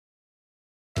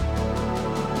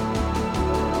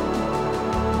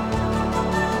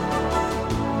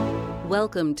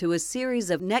Welcome to a series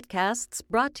of netcasts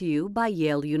brought to you by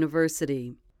Yale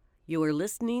University. You are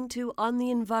listening to On the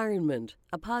Environment,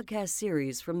 a podcast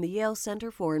series from the Yale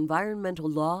Center for Environmental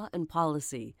Law and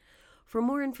Policy. For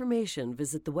more information,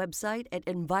 visit the website at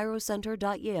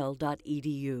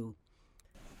envirocenter.yale.edu.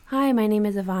 Hi, my name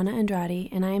is Ivana Andrade,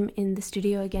 and I'm in the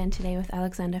studio again today with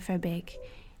Alexander Verbeek,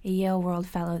 a Yale World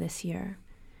Fellow this year.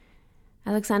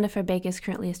 Alexander Verbeek is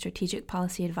currently a strategic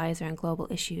policy advisor on global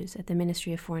issues at the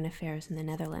Ministry of Foreign Affairs in the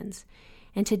Netherlands.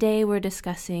 And today we're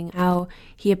discussing how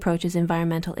he approaches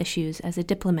environmental issues as a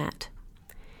diplomat.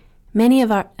 Many of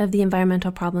the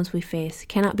environmental problems we face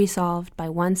cannot be solved by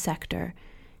one sector,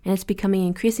 and it's becoming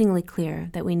increasingly clear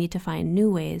that we need to find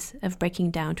new ways of breaking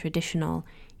down traditional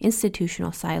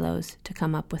institutional silos to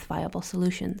come up with viable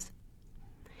solutions.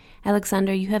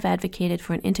 Alexander, you have advocated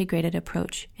for an integrated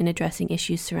approach in addressing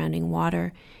issues surrounding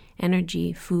water,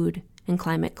 energy, food, and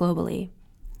climate globally.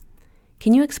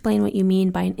 Can you explain what you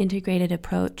mean by an integrated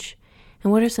approach,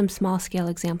 and what are some small-scale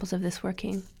examples of this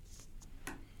working?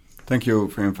 Thank you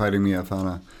for inviting me,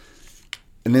 Ivana.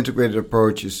 An integrated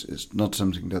approach is not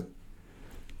something that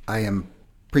I am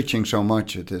preaching so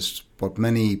much. It is what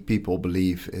many people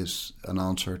believe is an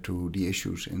answer to the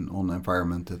issues on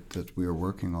environment that we are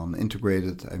working on.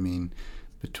 Integrated, I mean,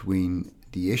 between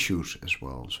the issues as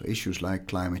well. So issues like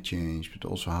climate change, but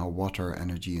also how water,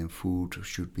 energy, and food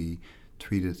should be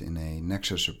treated in a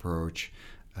nexus approach.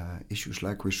 Issues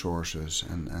like resources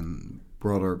and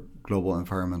broader global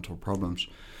environmental problems.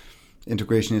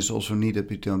 Integration is also needed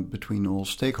between all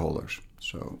stakeholders.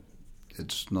 So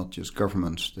it's not just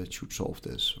governments that should solve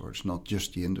this, or it's not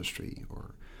just the industry,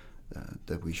 or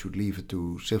that we should leave it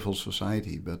to civil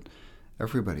society, but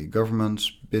everybody,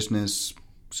 governments, business,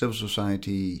 civil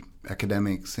society,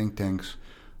 academic, think tanks,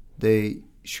 they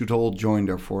should all join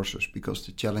their forces, because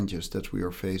the challenges that we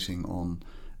are facing on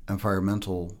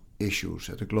environmental issues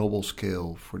at a global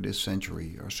scale for this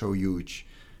century are so huge.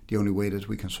 The only way that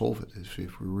we can solve it is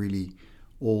if we really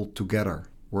all together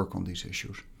work on these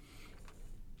issues.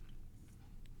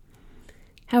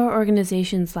 How are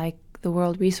organizations like the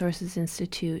World Resources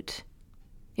Institute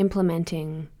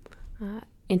implementing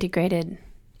integrated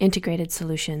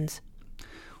solutions?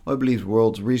 Well, I believe the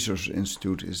World Resources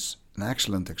Institute is an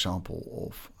excellent example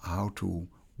of how to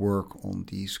work on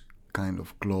these kind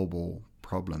of global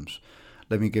problems.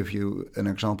 Let me give you an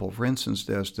example. For instance,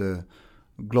 there's the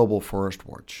Global Forest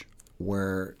Watch,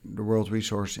 where the World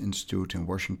Resources Institute in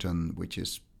Washington, which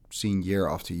is seen year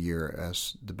after year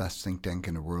as the best think tank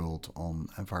in the world on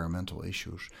environmental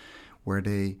issues, where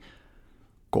they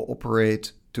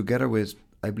cooperate together with,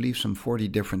 I believe, some 40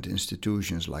 different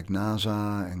institutions like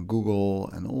NASA and Google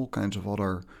and all kinds of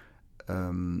other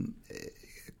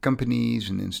companies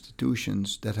and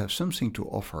institutions that have something to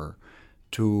offer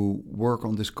to work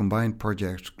on this combined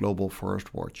project, Global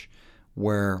Forest Watch,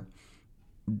 where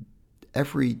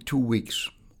every 2 weeks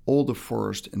all the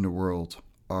forests in the world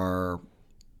are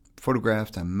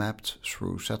photographed and mapped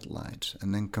through satellites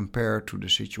and then compared to the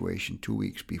situation 2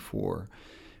 weeks before,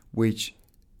 which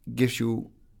gives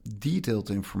you detailed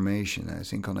information, I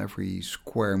think on every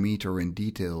square meter in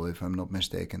detail, if I'm not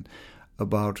mistaken,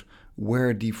 about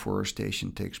where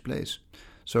deforestation takes place.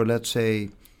 So let's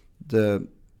say the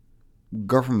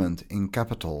government in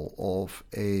capital of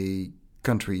a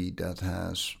country that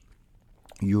has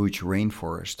huge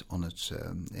rainforest on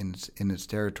in its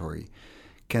territory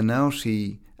can now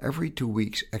see every 2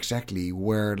 weeks exactly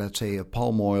where, let's say, a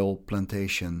palm oil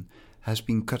plantation has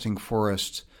been cutting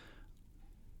forests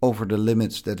over the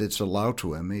limits that it's allowed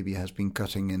to, and maybe has been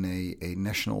cutting in a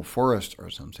national forest or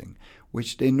something,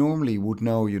 which they normally would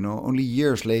know, only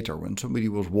years later when somebody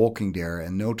was walking there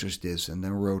and noticed this and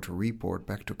then wrote a report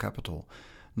back to Capital.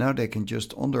 Now they can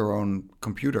just, on their own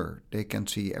computer, they can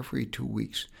see every 2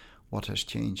 weeks what has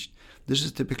changed. This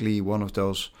is typically one of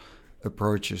those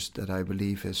approaches that I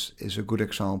believe is a good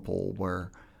example where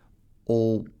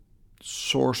all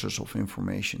sources of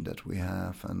information that we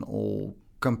have and all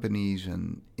companies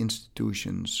and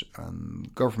institutions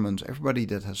and governments, everybody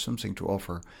that has something to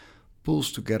offer,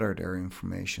 pulls together their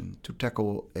information to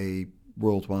tackle a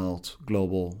worldwide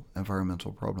global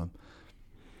environmental problem.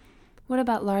 What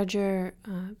about larger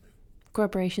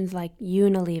corporations like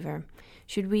Unilever?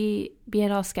 Should we be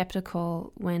at all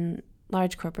skeptical when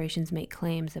large corporations make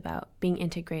claims about being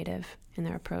integrative in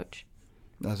their approach?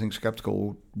 I think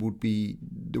skeptical would be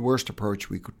the worst approach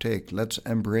we could take. Let's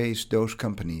embrace those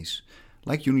companies,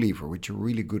 like Unilever, which is a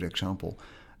really good example.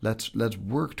 Let's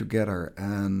work together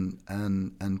and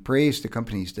praise the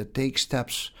companies that take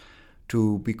steps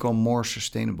to become more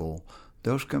sustainable.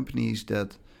 Those companies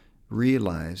that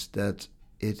realize that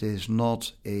it is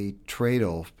not a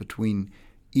trade-off between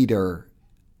either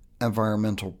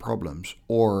environmental problems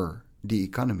or the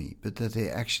economy, but that they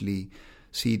actually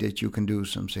see that you can do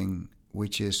something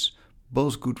which is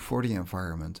both good for the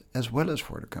environment as well as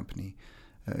for the company.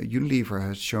 Unilever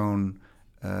has shown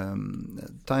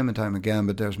time and time again,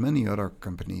 but there's many other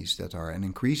companies that are, and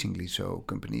increasingly so,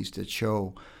 companies that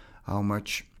show how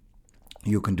much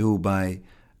you can do by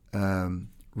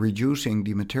reducing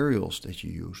the materials that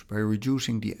you use, by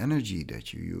reducing the energy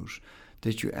that you use,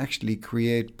 that you actually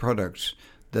create products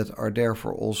that are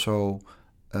therefore also,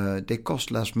 they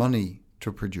cost less money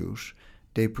to produce,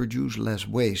 they produce less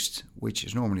waste, which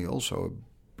is normally also a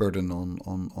burden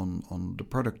on the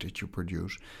product that you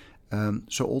produce.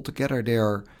 So altogether they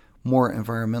are more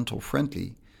environmental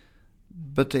friendly,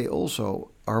 but they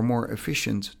also are more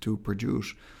efficient to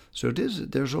produce. So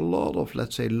there's a lot of,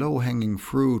 let's say, low-hanging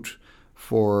fruit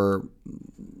for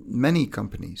many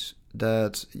companies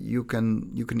that you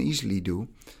can easily do.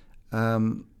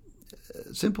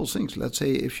 Simple things. Let's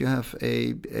say if you have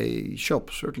a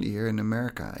shop, certainly here in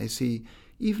America, I see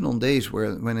even on days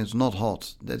when it's not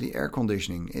hot, that the air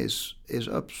conditioning is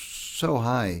up so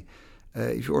high.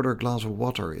 If you order a glass of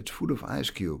water, it's full of ice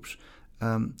cubes.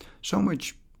 So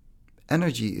much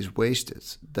energy is wasted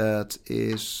that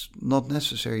is not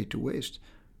necessary to waste.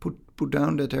 Put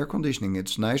down that air conditioning.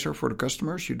 It's nicer for the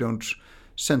customers. You don't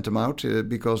send them out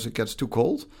because it gets too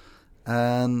cold.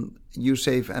 And you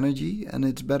save energy, and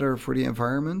it's better for the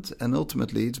environment, and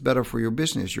ultimately it's better for your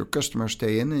business. Your customers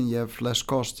stay in, and you have less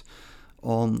cost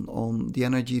on the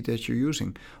energy that you're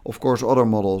using. Of course, other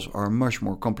models are much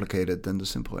more complicated than the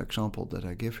simple example that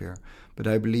I give here. But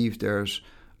I believe there's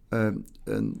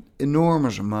an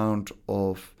enormous amount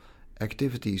of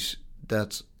activities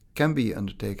that can be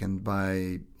undertaken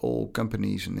by all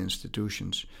companies and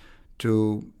institutions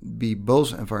to be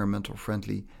both environmental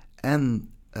friendly and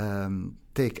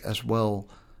take as well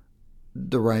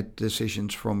the right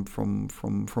decisions from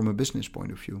a business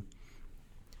point of view.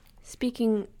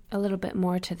 Speaking a little bit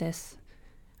more to this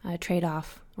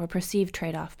trade-off or perceived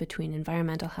trade-off between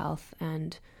environmental health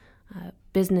and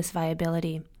business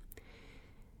viability,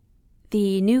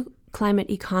 the new climate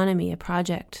economy, a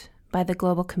project by the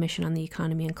Global Commission on the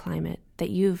Economy and Climate that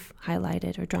you've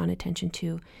highlighted or drawn attention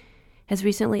to, has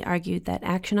recently argued that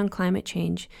action on climate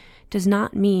change does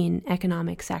not mean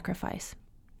economic sacrifice.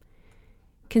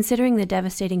 Considering the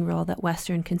devastating role that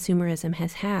Western consumerism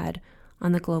has had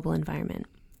on the global environment,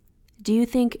 do you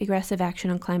think aggressive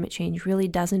action on climate change really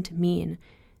doesn't mean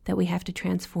that we have to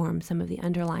transform some of the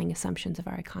underlying assumptions of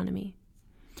our economy?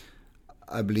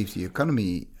 I believe the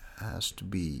economy has to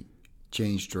be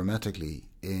changed dramatically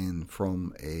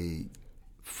from a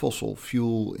fossil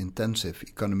fuel intensive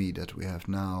economy that we have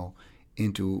now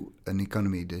into an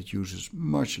economy that uses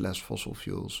much less fossil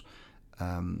fuels,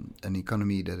 an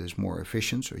economy that is more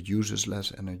efficient, so it uses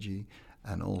less energy,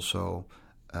 and also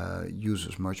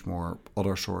uses much more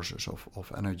other sources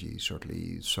of energy.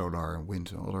 Certainly solar and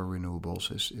wind and other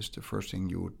renewables is the first thing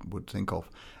you would think of.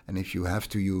 And if you have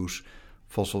to use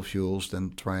fossil fuels,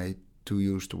 then try to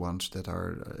use the ones that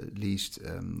are least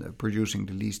producing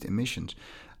the least emissions.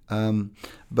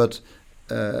 But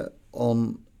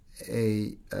on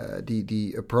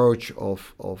the approach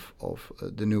of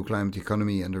the new climate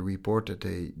economy and the report that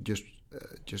they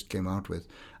just came out with,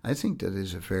 I think that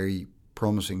is a very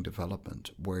promising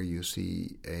development, where you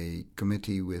see a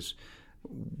committee with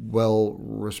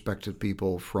well-respected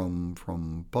people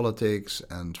from politics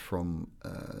and from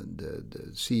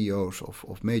the CEOs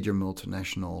of major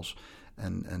multinationals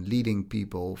and leading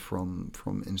people from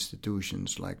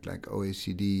institutions like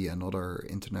OECD and other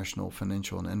international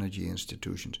financial and energy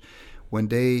institutions. When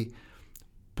they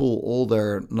pull all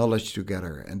their knowledge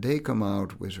together and they come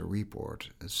out with a report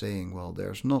saying, well,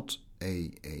 there's not a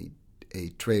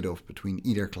trade-off between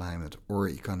either climate or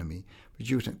economy, but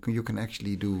you can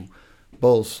actually do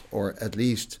both, or at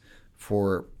least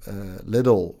for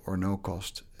little or no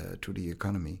cost to the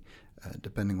economy,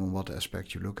 depending on what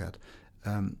aspect you look at.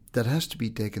 That has to be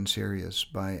taken serious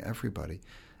by everybody.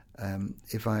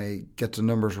 If I get the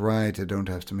numbers right, I don't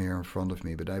have them here in front of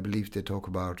me, but I believe they talk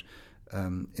about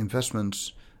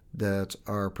investments that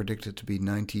are predicted to be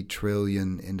 90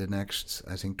 trillion in the next,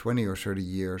 I think, 20 or 30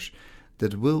 years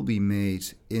that will be made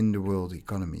in the world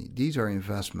economy. These are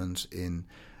investments in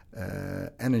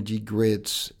energy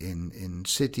grids, in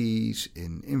cities,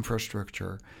 in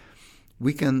infrastructure.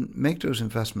 We can make those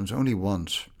investments only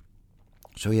once.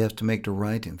 So you have to make the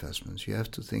right investments. You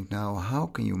have to think now, how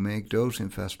can you make those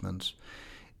investments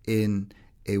in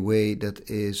a way that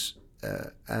is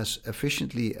as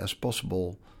efficiently as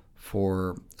possible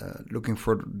for looking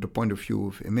for the point of view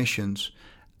of emissions,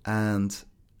 and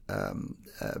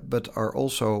but are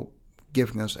also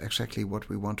giving us exactly what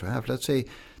we want to have. Let's say,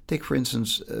 take for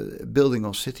instance, building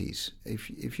of cities.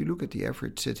 If you look at the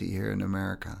average city here in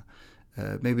America,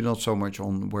 maybe not so much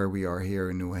on where we are here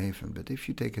in New Haven, but if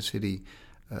you take a city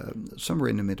somewhere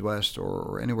in the Midwest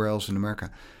or anywhere else in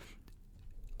America,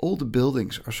 all the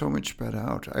buildings are so much spread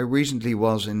out. I recently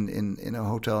was in a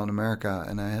hotel in America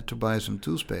and I had to buy some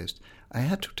toothpaste. I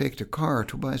had to take the car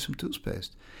to buy some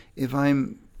toothpaste. If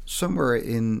I'm somewhere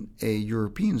in a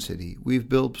European city, we've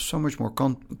built so much more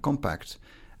compact,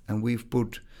 and we've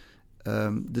put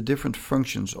the different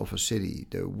functions of a city,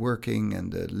 the working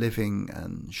and the living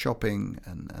and shopping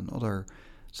and other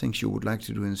things you would like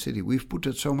to do in a city, we've put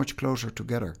it so much closer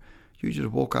together. You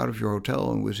just walk out of your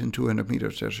hotel and within 200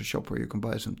 meters there's a shop where you can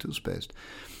buy some toothpaste.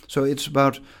 So it's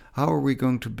about how are we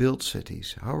going to build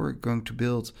cities? How are we going to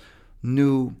build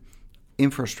new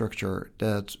infrastructure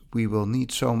that we will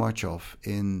need so much of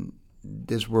in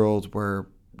this world where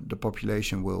the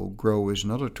population will grow with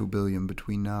another 2 billion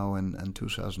between now and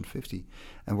 2050,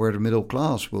 and where the middle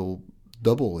class will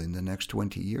double in the next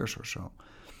 20 years or so.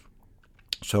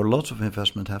 So lots of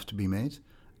investment have to be made,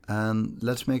 and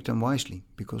let's make them wisely,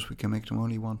 because we can make them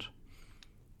only once.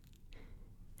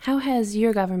 How has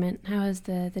your government, how has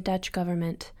the Dutch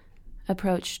government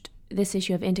approached this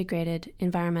issue of integrated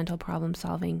environmental problem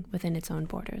solving within its own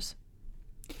borders?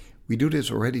 We do this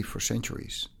already for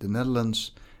centuries. The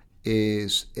Netherlands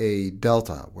is a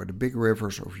delta where the big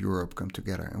rivers of Europe come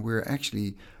together, and we're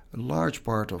actually a large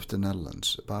part of the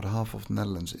Netherlands, about half of the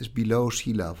Netherlands, is below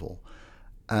sea level.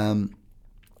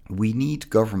 We need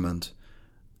government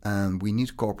and we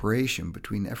need cooperation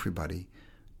between everybody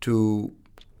to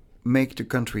make the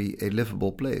country a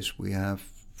livable place. We have,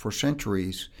 for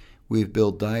centuries, we've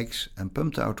built dikes and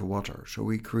pumped out the water, so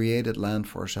we created land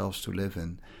for ourselves to live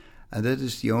in. And that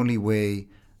is the only way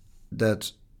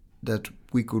that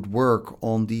we could work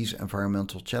on these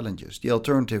environmental challenges. The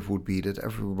alternative would be that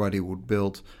everybody would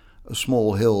build a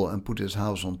small hill and put his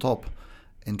house on top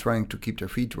in trying to keep their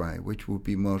feet dry, which would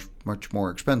be much more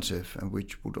expensive and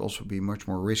which would also be much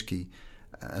more risky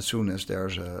as soon as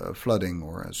there's a flooding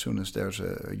or as soon as there's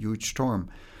a huge storm.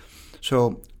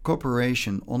 So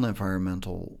cooperation on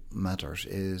environmental matters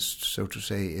is, so to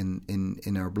say,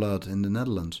 in our blood in the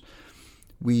Netherlands.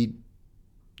 We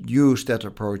use that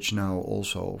approach now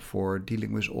also for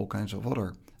dealing with all kinds of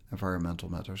other environmental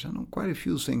matters. And on quite a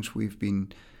few things we've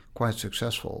been quite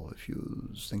successful. If you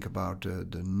think about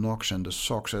the NOx and the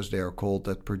SOx, as they are called,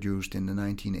 that produced in the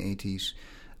 1980s,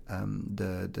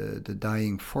 the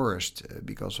dying forest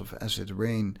because of acid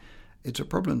rain, it's a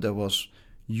problem that was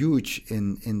huge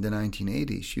in the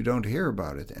 1980s. You don't hear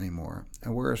about it anymore.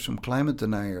 And whereas some climate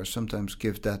deniers sometimes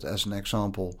give that as an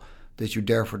example that you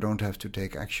therefore don't have to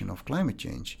take action of climate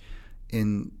change,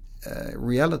 in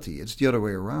reality it's the other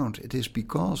way around. It is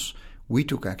because we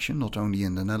took action, not only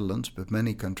in the Netherlands, but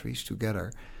many countries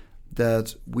together,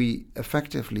 that we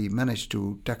effectively managed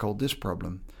to tackle this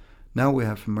problem. Now we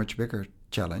have a much bigger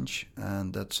challenge,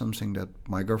 and that's something that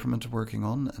my government is working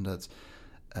on, and that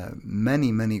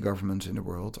many governments in the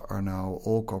world are now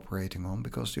all cooperating on,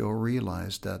 because they all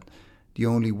realize that the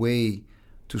only way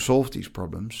to solve these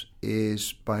problems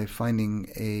is by finding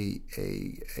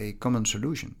a common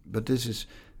solution. But this is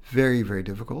very, very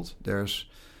difficult. There's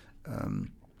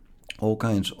all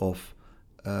kinds of...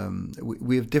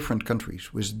 we have different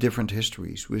countries with different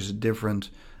histories, with different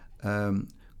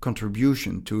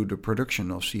contribution to the production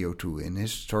of CO2 in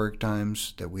historic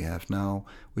times that we have now,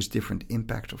 with different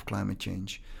impact of climate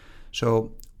change.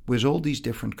 So with all these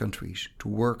different countries, to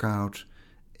work out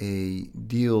a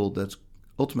deal that's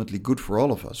ultimately good for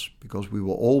all of us, because we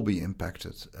will all be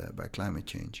impacted by climate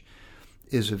change,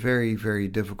 is a very, very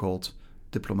difficult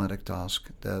diplomatic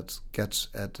task that gets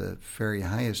at the very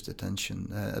highest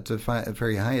attention, at the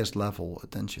very highest level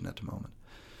attention at the moment.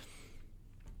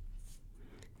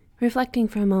 Reflecting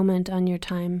for a moment on your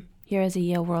time here as a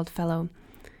Yale World Fellow,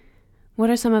 what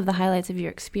are some of the highlights of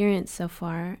your experience so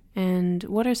far, and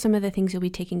what are some of the things you'll be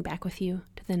taking back with you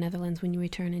to the Netherlands when you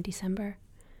return in December?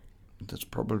 That's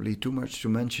probably too much to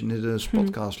mention in this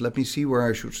podcast. Let me see where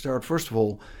I should start. First of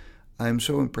all, I'm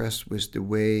so impressed with the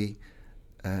way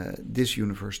this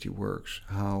university works,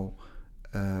 how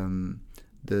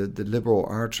the liberal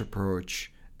arts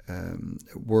approach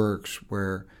works,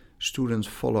 where students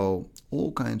follow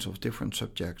all kinds of different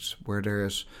subjects, where there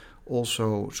is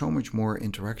also so much more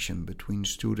interaction between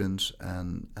students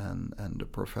and the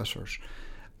professors.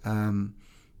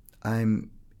 I'm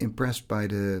impressed by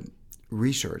the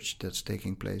research that's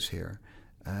taking place here.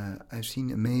 I've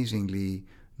seen amazingly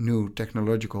new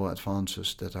technological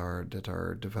advances that are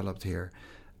developed here.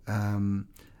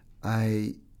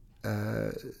 I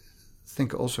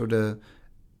think also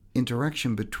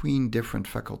interaction between different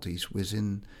faculties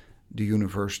within the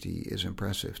university is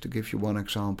impressive. To give you one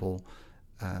example,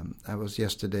 I was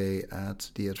yesterday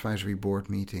at the advisory board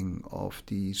meeting of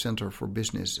the Center for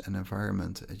Business and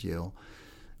Environment at Yale,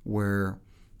 where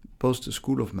both the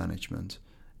School of Management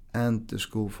and the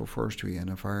School for Forestry and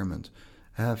Environment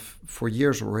have for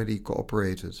years already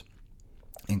cooperated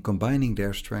in combining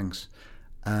their strengths.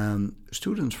 And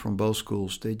students from both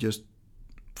schools, they just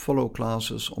follow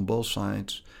classes on both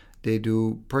sides. They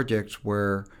do projects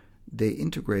where they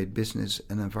integrate business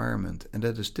and environment. And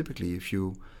that is typically, if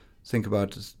you think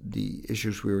about the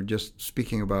issues we were just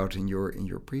speaking about in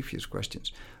your previous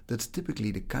questions, that's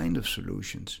typically the kind of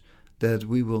solutions that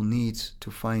we will need to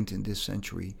find in this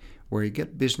century, where you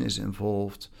get business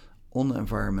involved on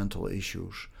environmental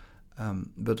issues,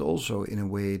 but also in a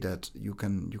way that you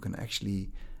can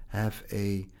actually have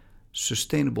a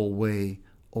sustainable way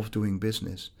of doing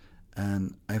business.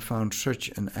 And I found such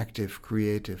an active,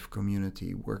 creative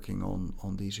community working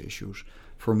on these issues.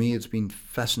 For me, it's been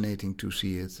fascinating to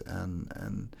see it,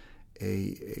 and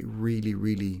a really,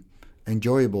 really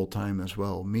enjoyable time as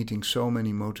well, meeting so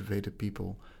many motivated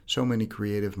people, so many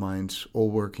creative minds all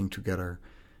working together.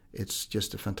 It's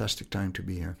just a fantastic time to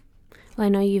be here. Well, I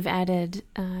know you've added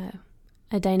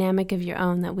a dynamic of your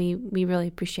own that we really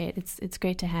appreciate. It's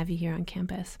great to have you here on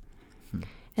campus.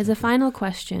 As a final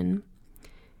question,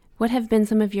 what have been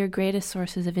some of your greatest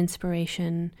sources of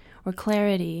inspiration or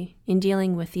clarity in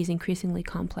dealing with these increasingly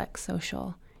complex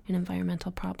social and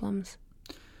environmental problems?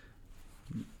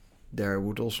 There, I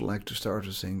would also like to start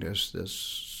with saying there's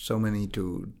so many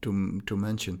to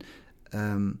mention.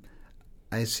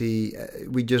 I see.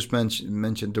 We just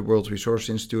mentioned the World Resource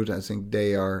Institute. I think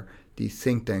they are the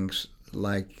think tanks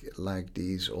like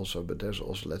these also. But there's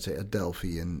also, let's say,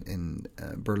 Delphi in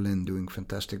Berlin doing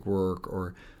fantastic work,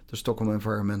 or the Stockholm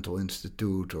Environmental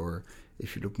Institute, or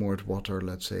if you look more at water,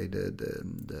 let's say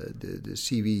the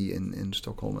CV in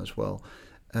Stockholm as well.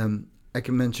 I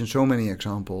can mention so many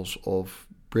examples of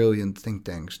brilliant think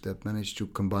tanks that manage to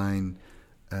combine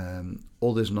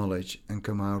all this knowledge and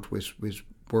come out with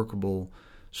workable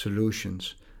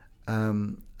solutions.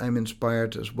 I'm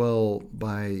inspired as well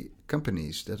by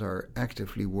companies that are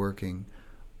actively working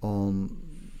on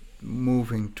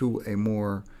moving to a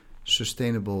more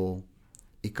sustainable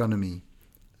economy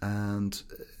and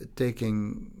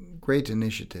taking great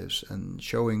initiatives and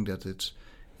showing that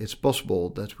it's possible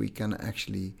that we can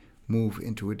actually move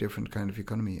into a different kind of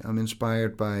economy. I'm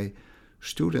inspired by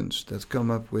students that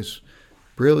come up with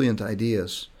brilliant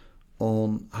ideas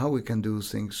on how we can do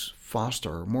things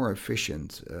faster, more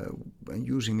efficient, and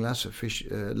using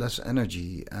less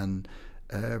energy and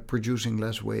producing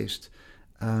less waste.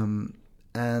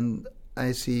 And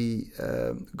I see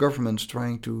governments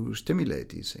trying to stimulate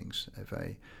these things. If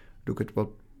I look at what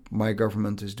my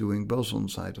government is doing, both on the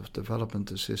side of development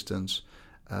assistance,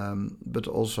 but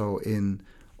also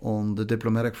on the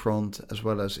diplomatic front, as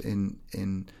well as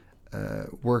in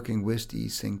working with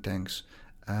these think tanks.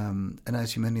 And I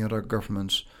see many other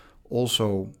governments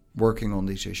also working on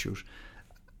these issues.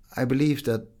 I believe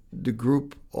that the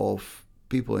group of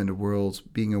people in the world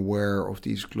being aware of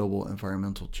these global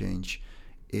environmental change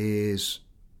is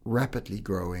rapidly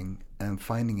growing and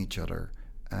finding each other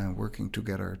and working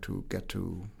together to get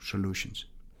to solutions.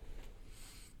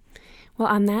 Well,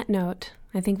 on that note,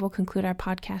 I think we'll conclude our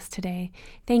podcast today.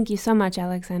 Thank you so much,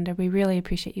 Alexander. We really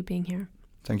appreciate you being here.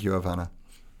 Thank you, Ivana.